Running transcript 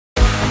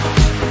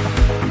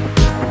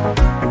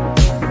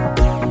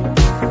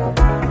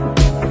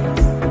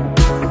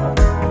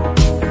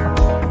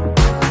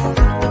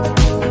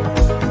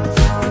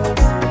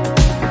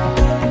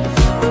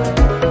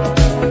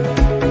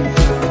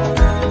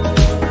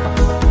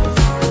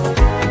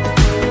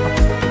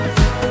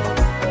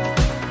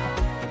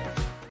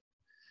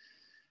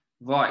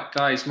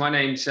guys, my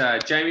name's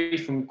Jamie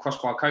from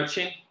Crossbar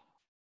Coaching,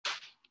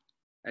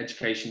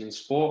 Education in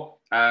Sport.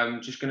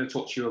 Just going to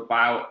talk to you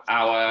about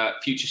our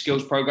Future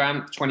Skills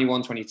Programme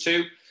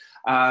 21-22,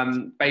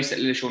 based at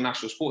Lilleshall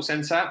National Sports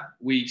Centre.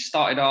 We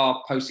started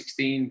our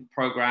post-16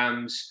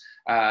 programmes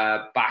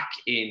back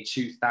in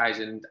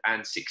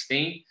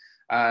 2016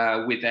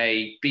 with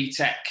a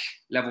BTEC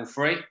level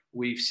 3.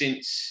 We've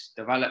since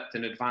developed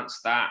and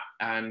advanced that,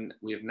 and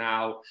we have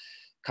now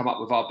come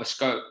up with our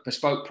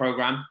bespoke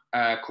program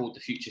called the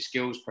Future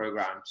Skills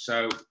Program.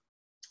 So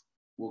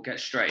we'll get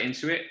straight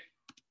into it.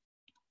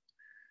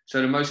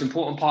 So the most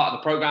important part of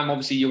the program,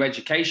 obviously your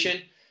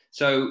education.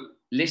 So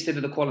listed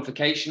are the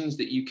qualifications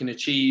that you can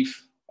achieve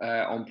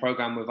on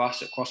program with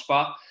us at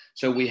Crossbar.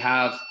 So we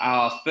have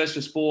our First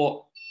for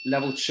Sport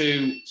Level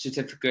 2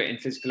 certificate in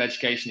physical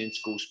education in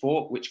school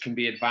sport, which can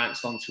be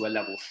advanced onto a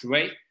Level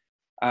 3.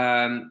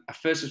 A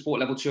First for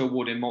Sport Level 2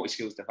 award in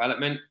multi-skills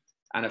development,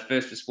 and a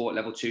First for Sport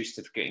Level 2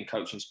 certificate in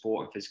coaching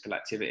sport and physical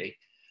activity.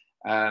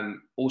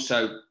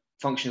 Also,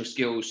 functional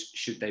skills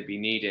should they be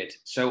needed.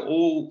 So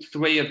all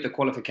three of the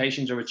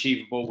qualifications are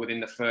achievable within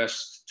the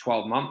first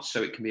 12 months.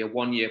 So it can be a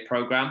one-year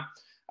program.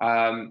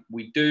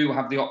 We do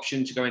have the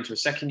option to go into a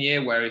second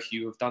year where if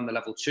you have done the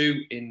Level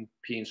 2 in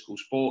PE and school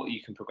sport,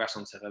 you can progress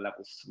onto the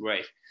Level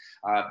 3.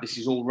 This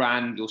is all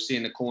ran, you'll see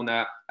in the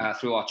corner,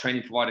 through our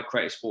training provider,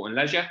 Creative Sport and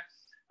Leisure.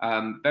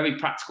 Very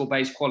practical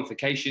based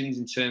qualifications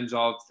in terms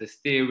of the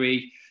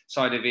theory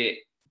side of it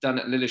done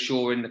at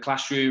Lilleshall in the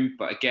classroom,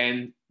 but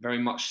again, very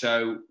much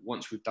so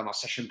once we've done our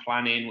session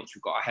planning, once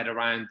we've got our head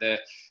around the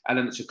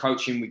elements of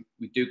coaching,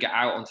 we do get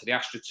out onto the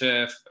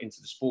AstroTurf,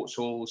 into the sports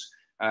halls,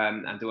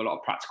 and do a lot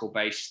of practical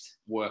based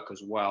work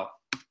as well.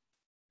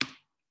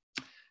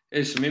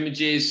 Here's some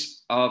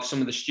images of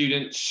some of the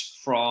students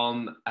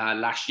from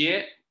last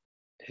year,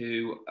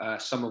 who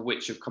some of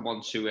which have come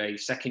on to a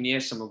second year,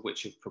 some of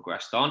which have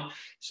progressed on.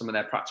 Some of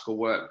their practical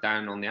work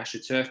down on the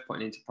AstroTurf,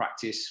 putting into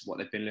practice what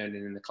they've been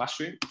learning in the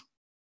classroom.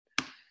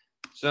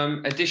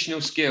 Some additional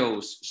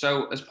skills.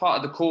 So as part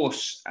of the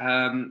course,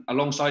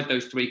 alongside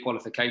those three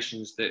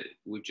qualifications that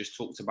we've just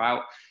talked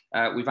about,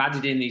 we've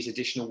added in these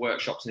additional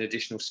workshops and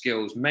additional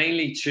skills,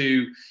 mainly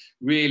to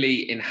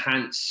really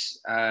enhance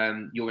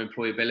your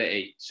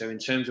employability. So in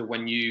terms of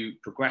when you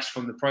progress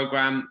from the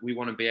program, we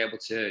want to be able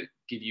to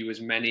give you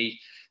as many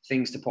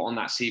things to put on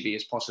that CV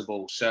as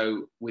possible.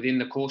 So within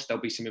the course,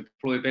 there'll be some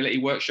employability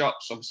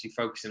workshops, obviously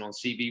focusing on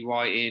CV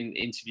writing,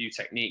 interview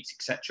techniques,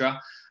 etc.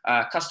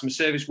 Customer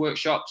service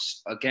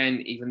workshops,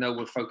 again, even though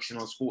we're focusing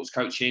on sports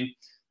coaching,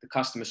 the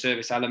customer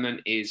service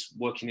element is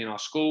working in our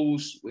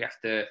schools. We have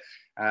to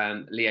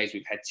liaise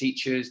with head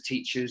teachers,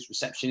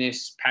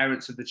 receptionists,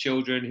 parents of the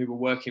children who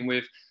we're working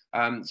with.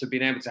 So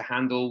being able to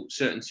handle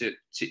certain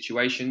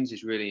situations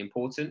is really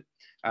important.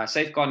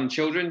 Safeguarding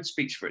children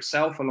speaks for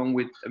itself, along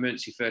with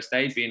emergency first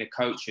aid, being a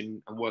coach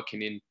and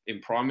working in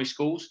primary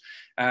schools.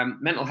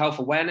 Mental health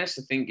awareness,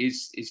 I think,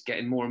 is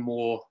getting more and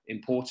more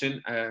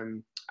important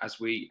as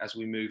we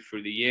move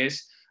through the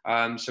years.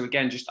 So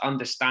again, just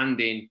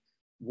understanding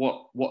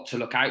what to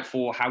look out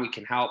for, how we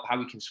can help, how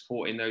we can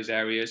support in those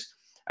areas.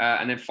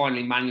 And then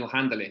finally, manual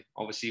handling.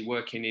 Obviously,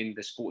 working in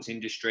the sports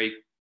industry,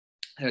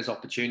 there's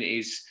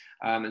opportunities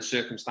and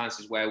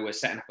circumstances where we're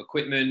setting up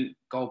equipment,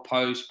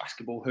 goalposts,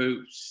 basketball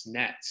hoops,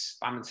 nets,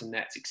 badminton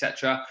nets,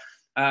 etc.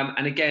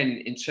 And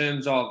again, in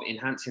terms of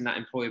enhancing that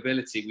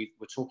employability,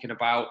 we're talking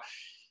about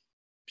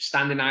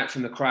standing out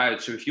from the crowd.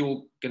 So if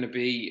you're going to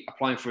be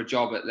applying for a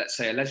job at, let's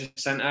say, a leisure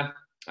centre,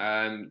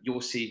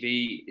 your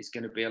CV is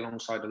going to be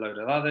alongside a load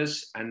of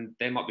others, and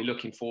they might be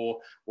looking for,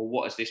 well,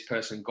 what has this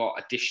person got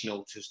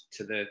additional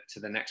to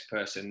the next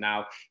person?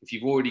 Now, if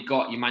you've already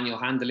got your manual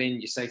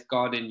handling, your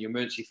safeguarding, your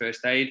emergency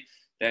first aid,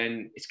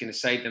 then it's going to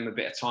save them a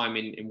bit of time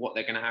in what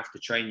they're going to have to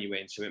train you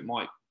in. So it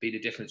might be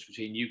the difference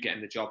between you getting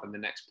the job and the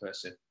next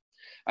person.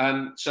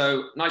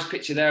 So nice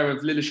picture there of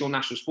Lilleshall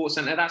National Sports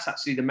Centre. That's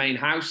actually the main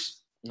house.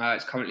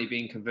 It's currently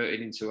being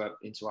converted into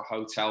a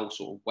hotel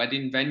sort of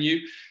wedding venue.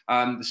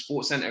 The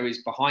sports centre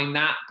is behind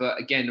that. But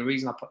again, the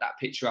reason I put that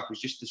picture up is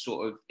just to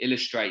sort of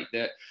illustrate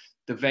that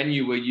the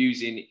venue we're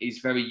using is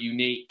very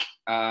unique.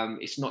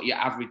 It's not your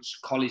average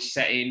college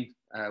setting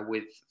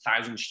with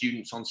 1,000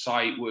 students on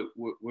site.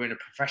 We're in a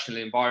professional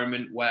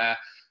environment where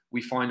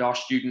we find our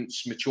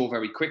students mature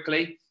very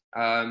quickly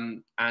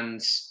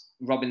and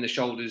rubbing the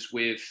shoulders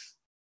with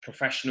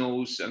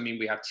professionals. I mean,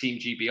 we have Team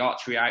GB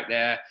Archery out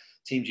there,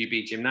 Team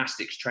GB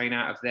Gymnastics train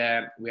out of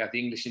there. We have the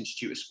English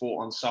Institute of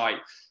Sport on site.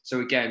 So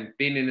again,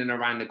 being in and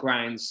around the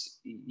grounds,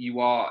 you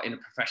are in a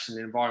professional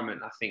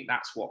environment. I think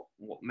that's what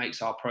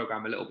makes our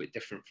program a little bit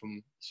different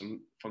from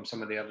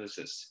some of the others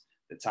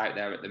that's out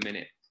there at the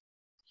minute.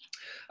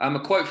 A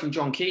quote from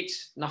John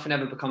Keats: "Nothing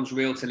ever becomes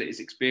real till it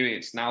is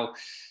experienced." Now,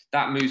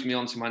 that moves me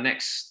on to my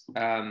next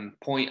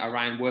point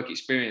around work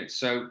experience.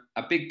 So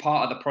a big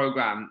part of the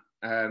program,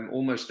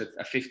 almost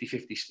a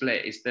 50-50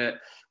 split, is that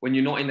when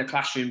you're not in the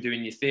classroom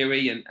doing your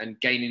theory and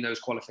gaining those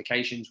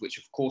qualifications, which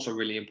of course are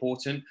really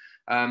important,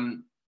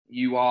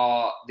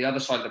 the other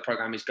side of the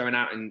program is going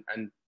out and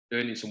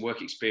earning some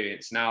work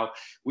experience. Now,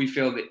 we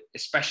feel that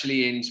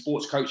especially in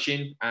sports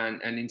coaching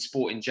and in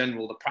sport in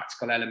general, the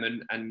practical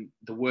element and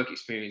the work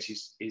experience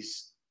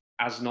is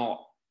as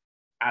not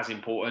as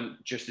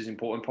important, just as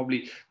important,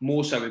 probably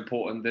more so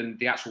important than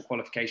the actual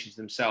qualifications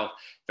themselves.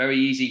 Very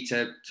easy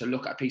to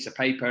look at a piece of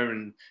paper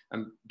and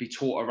be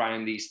taught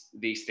around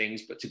these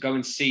things, but to go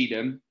and see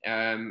them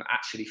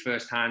actually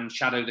firsthand,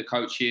 shadow the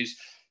coaches.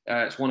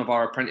 It's one of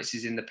our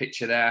apprentices in the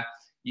picture there.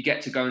 You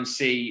get to go and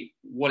see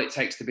what it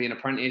takes to be an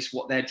apprentice,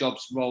 what their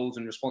jobs, roles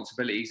and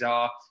responsibilities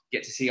are. You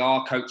get to see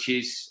our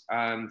coaches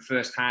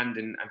firsthand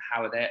and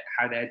how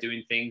they're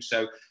doing things.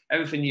 So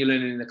everything you're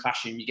learning in the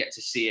classroom, you get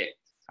to see it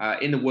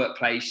in the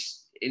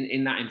workplace,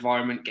 in that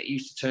environment. Get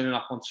used to turning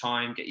up on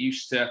time, get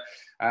used to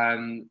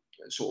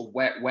sort of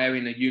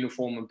wearing a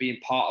uniform and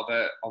being part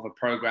of a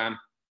program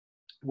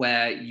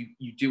where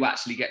you do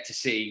actually get to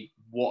see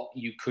what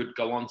you could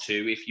go on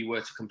to if you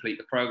were to complete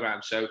the program.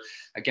 So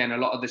again, a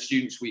lot of the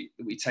students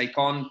we take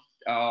on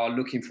are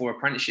looking for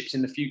apprenticeships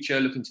in the future,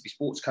 looking to be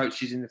sports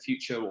coaches in the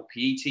future, or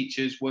PE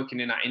teachers working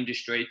in that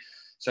industry.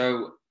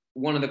 So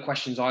one of the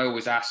questions I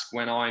always ask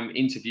when I'm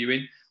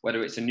interviewing,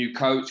 whether it's a new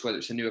coach, whether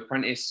it's a new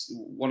apprentice,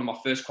 one of my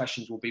first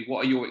questions will be,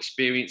 what are your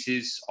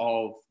experiences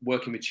of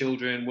working with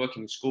children,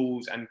 working in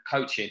schools and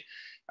coaching?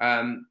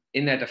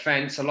 In their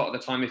defense, a lot of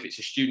the time, if it's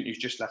a student who's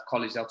just left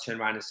college, they'll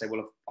turn around and say,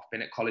 well, I've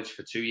been at college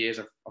for 2 years,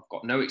 I've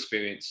got no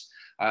experience.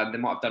 They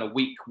might have done a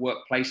week work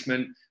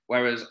placement,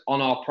 whereas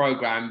on our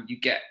program, you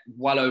get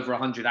well over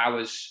 100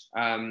 hours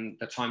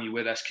the time you're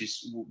with us,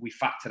 because we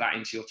factor that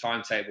into your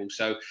timetable.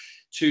 So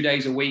 2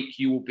 days a week,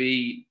 you will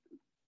be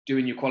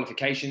doing your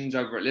qualifications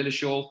over at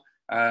Lilleshall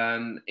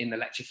in the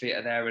lecture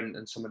theatre there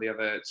and some of the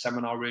other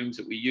seminar rooms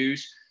that we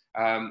use.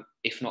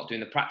 If not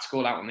doing the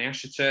practical, out on the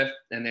AstroTurf,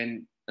 and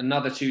then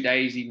another 2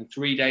 days, even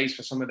 3 days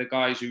for some of the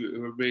guys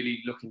who are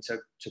really looking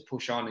to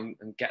push on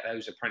and get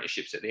those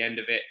apprenticeships at the end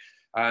of it,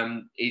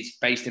 is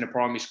based in a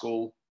primary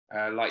school,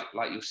 like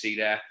you'll see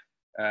there,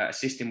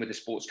 assisting with the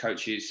sports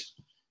coaches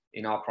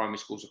in our primary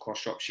schools across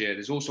Shropshire.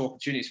 There's also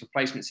opportunities for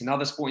placements in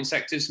other sporting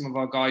sectors. Some of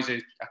our guys are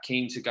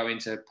keen to go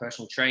into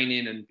personal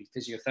training and be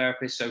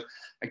physiotherapists. So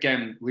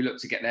again, we look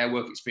to get their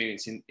work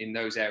experience in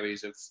those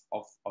areas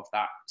of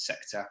that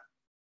sector.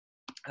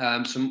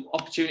 Some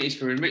opportunities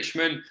for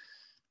enrichment.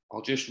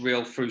 I'll just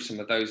reel through some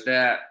of those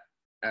there.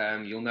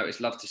 You'll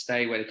notice Love to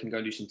Stay, where they can go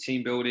and do some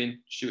team building.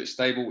 Stuart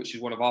Stable, which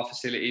is one of our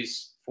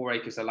facilities, 4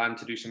 acres of land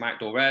to do some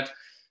outdoor ed.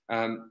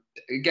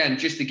 Again,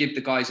 just to give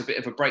the guys a bit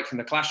of a break from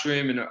the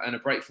classroom and a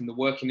break from the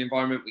working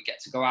environment. We get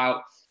to go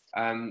out,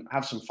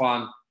 have some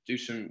fun, do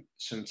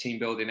some team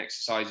building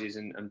exercises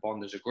and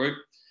bond as a group.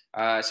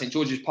 St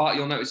George's Park,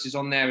 you'll notice, is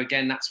on there.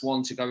 Again, that's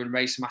one to go and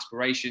raise some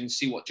aspirations,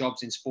 see what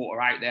jobs in sport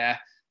are out there,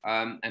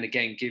 and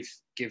again,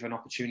 give an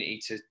opportunity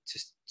to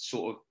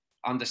sort of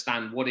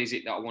understand what is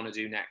it that I want to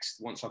do next.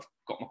 Once I've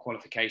got my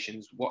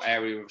qualifications, what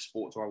area of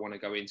sport do I want to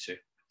go into?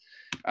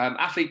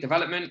 Athlete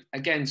development,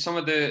 again, some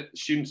of the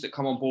students that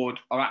come on board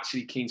are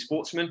actually keen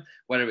sportsmen,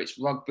 whether it's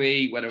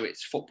rugby, whether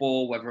it's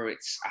football, whether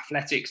it's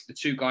athletics. The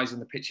two guys in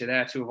the picture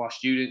there, two of our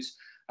students,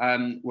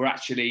 were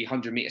actually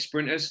 100-meter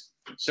sprinters.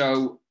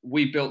 So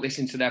we built this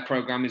into their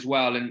program as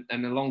well,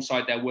 and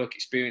alongside their work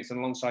experience and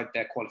alongside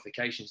their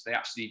qualifications, they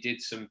actually did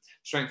some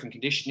strength and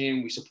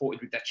conditioning. We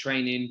supported with their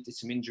training, did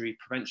some injury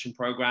prevention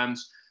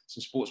programs,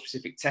 some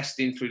sport-specific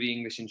testing through the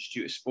English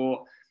Institute of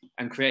Sport,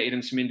 and created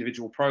them some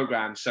individual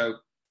programs. So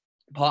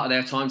part of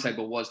their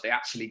timetable was they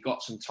actually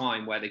got some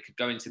time where they could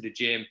go into the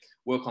gym,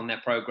 work on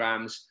their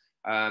programs,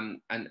 and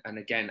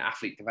again,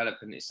 athlete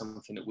development is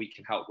something that we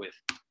can help with.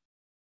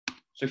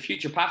 So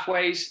future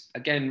pathways,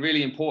 again,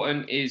 really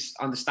important is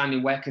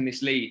understanding where can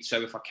this lead.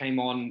 So if I came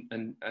on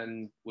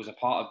and was a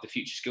part of the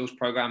Future Skills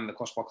program, the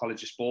Crossbar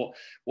College of Sport,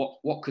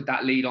 what could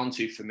that lead on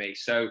to for me?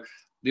 So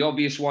the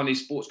obvious one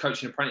is sports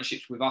coaching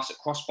apprenticeships with us at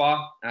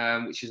Crossbar,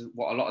 which is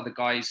what a lot of the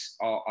guys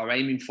are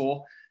aiming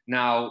for.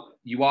 Now,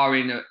 you are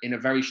in a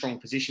very strong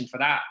position for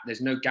that.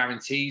 There's no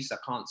guarantees. I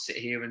can't sit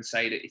here and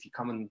say that if you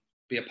come and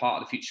be a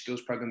part of the Future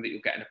Skills program that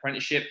you'll get an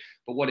apprenticeship.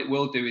 But what it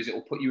will do is it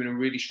will put you in a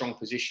really strong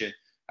position.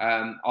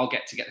 I'll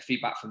get the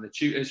feedback from the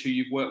tutors who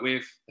you've worked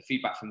with, the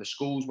feedback from the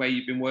schools where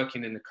you've been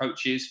working and the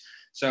coaches.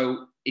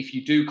 So if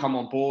you do come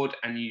on board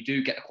and you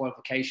do get the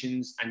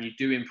qualifications and you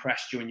do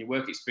impress during your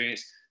work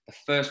experience, the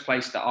first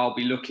place that I'll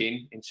be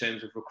looking in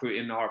terms of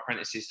recruiting our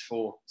apprentices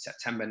for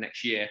September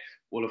next year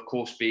will of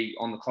course be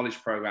on the college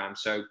program.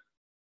 So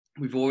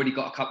we've already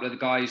got a couple of the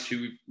guys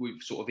who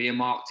we've sort of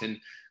earmarked, and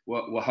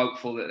we're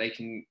hopeful that they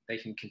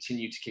can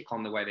continue to kick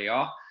on the way they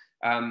are.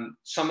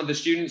 Some of the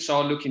students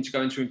are looking to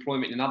go into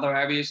employment in other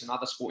areas and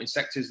other sporting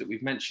sectors that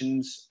we've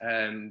mentioned,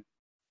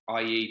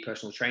 i.e.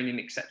 personal training,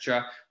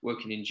 etc.,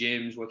 working in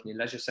gyms, working in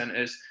leisure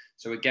centres.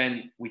 So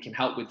again, we can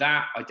help with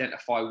that,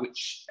 identify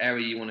which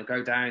area you want to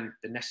go down,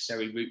 the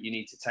necessary route you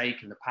need to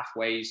take and the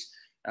pathways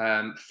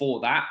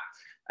for that.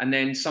 And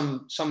then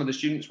some of the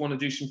students want to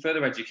do some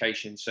further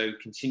education, so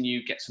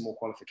continue, get some more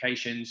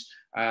qualifications.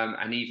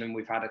 And even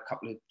we've had a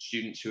couple of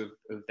students who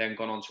have then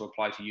gone on to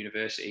apply for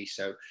university.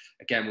 So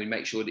again, we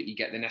make sure that you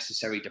get the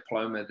necessary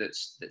diploma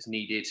that's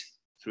needed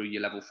through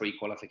your level 3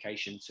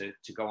 qualification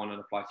to go on and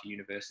apply for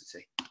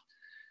university.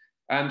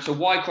 So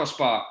why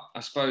Crossbar? I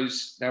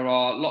suppose there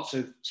are lots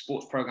of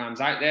sports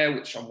programs out there,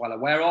 which I'm well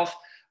aware of.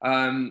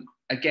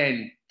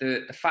 Again,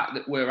 the fact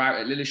that we're out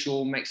at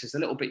Lilleshall makes us a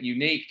little bit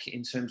unique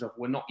in terms of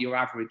we're not your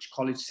average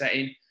college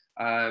setting.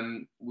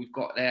 We've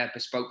got there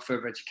bespoke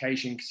further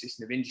education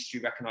consisting of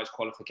industry recognised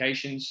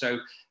qualifications. So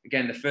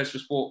again, the first for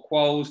sport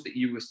quals that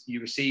you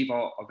receive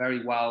are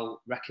very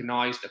well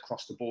recognised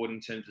across the board in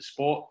terms of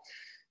sport.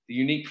 The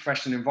unique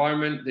professional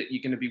environment that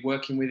you're going to be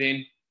working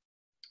within,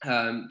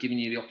 giving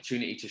you the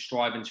opportunity to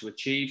strive and to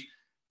achieve.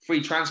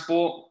 Free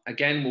transport,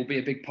 again, will be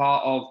a big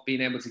part of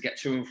being able to get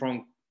to and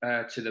from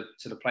to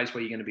the place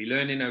where you're going to be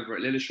learning over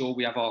at Lilleshall.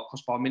 We have our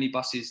Crossbar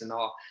minibuses and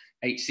our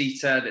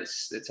 8-seater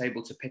that's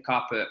able to pick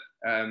up at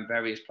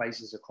various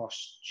places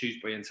across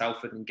Shrewsbury and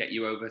Telford and get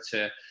you over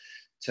to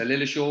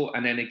Lilleshall.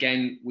 And then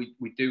again, we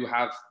do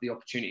have the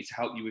opportunity to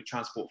help you with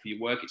transport for your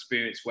work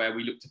experience, where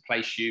we look to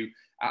place you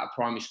at a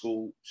primary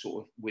school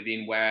sort of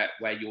within where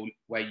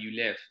you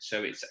live.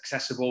 So it's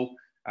accessible,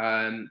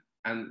 and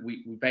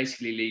we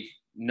basically leave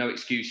no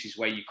excuses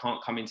where you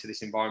can't come into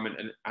this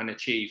environment and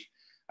achieve.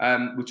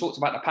 We talked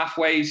about the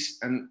pathways,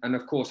 and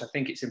of course, I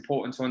think it's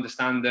important to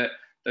understand that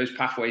those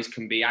pathways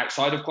can be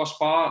outside of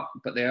Crossbar,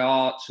 but there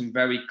are some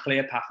very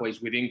clear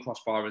pathways within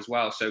Crossbar as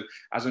well. So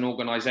as an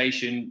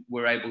organisation,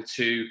 we're able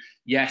to,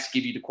 yes,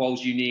 give you the quals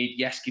you need,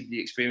 yes, give you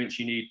the experience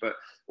you need, but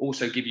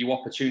also give you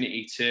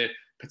opportunity to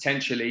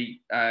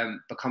potentially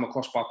become a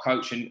Crossbar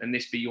coach and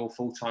this be your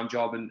full-time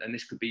job, and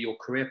this could be your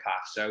career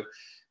path. So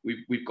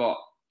we've got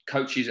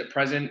coaches at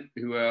present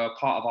who are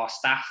part of our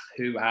staff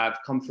who have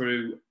come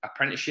through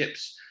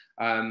apprenticeships,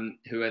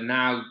 who are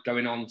now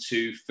going on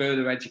to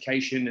further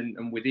education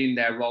and within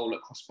their role at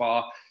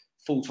Crossbar,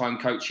 full-time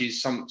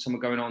coaches. Some are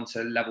going on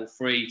to level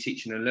 3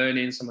 teaching and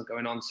learning, some are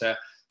going on to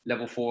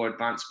level 4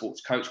 advanced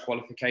sports coach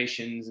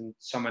qualifications, and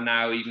some are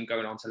now even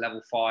going on to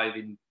level 5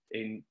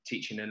 in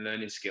teaching and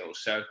learning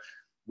skills. So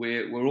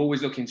we're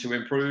always looking to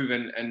improve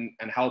and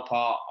help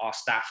our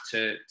staff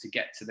to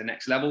get to the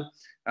next level.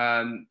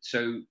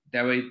 So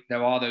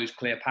there are those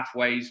clear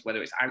pathways,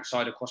 whether it's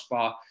outside of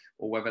Crossbar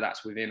or whether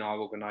that's within our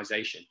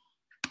organisation.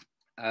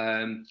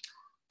 And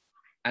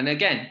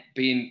again,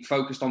 being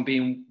focused on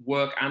being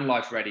work and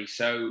life ready.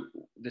 So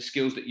the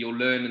skills that you'll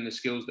learn and the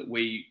skills that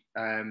we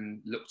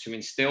look to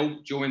instill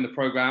during the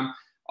programme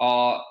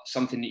are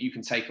something that you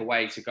can take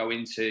away to go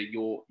into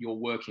your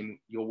working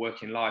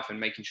life, and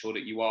making sure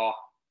that you are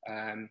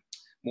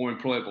more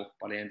employable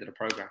by the end of the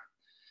programme.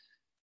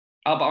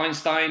 Albert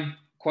Einstein,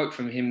 quote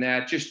from him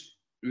there, just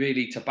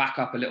really to back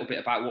up a little bit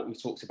about what we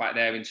talked about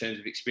there in terms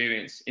of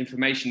experience.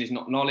 Information is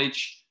not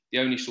knowledge. The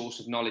only source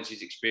of knowledge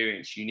is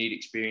experience. You need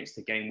experience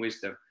to gain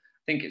wisdom.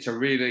 I think it's a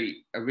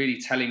really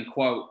telling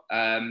quote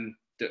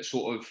that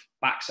sort of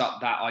backs up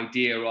that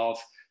idea of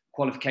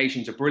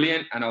qualifications are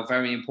brilliant and are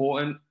very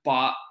important,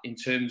 but in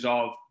terms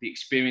of the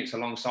experience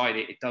alongside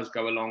it, it does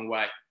go a long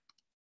way.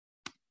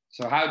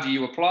 So how do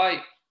you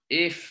apply?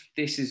 If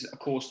this is a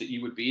course that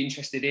you would be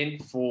interested in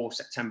for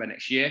September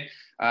next year,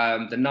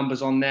 the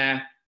numbers on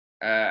there,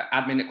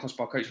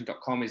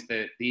 admin@crossbarcoaching.com is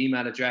the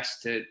email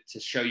address to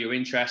show your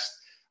interest.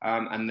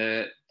 And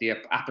the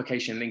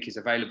application link is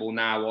available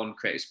now on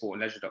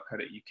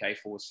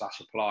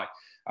creativesportandleisure.co.uk/apply.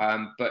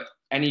 But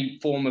any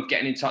form of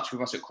getting in touch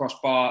with us at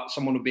Crossbar,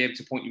 someone will be able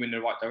to point you in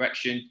the right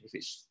direction. If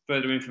it's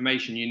further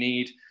information you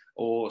need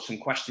or some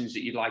questions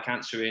that you'd like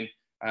answering,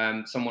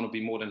 someone will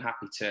be more than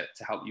happy to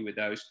help you with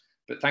those.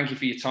 But thank you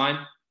for your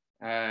time,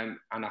 and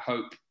I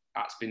hope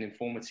that's been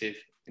informative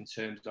in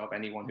terms of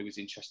anyone who is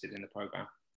interested in the programme.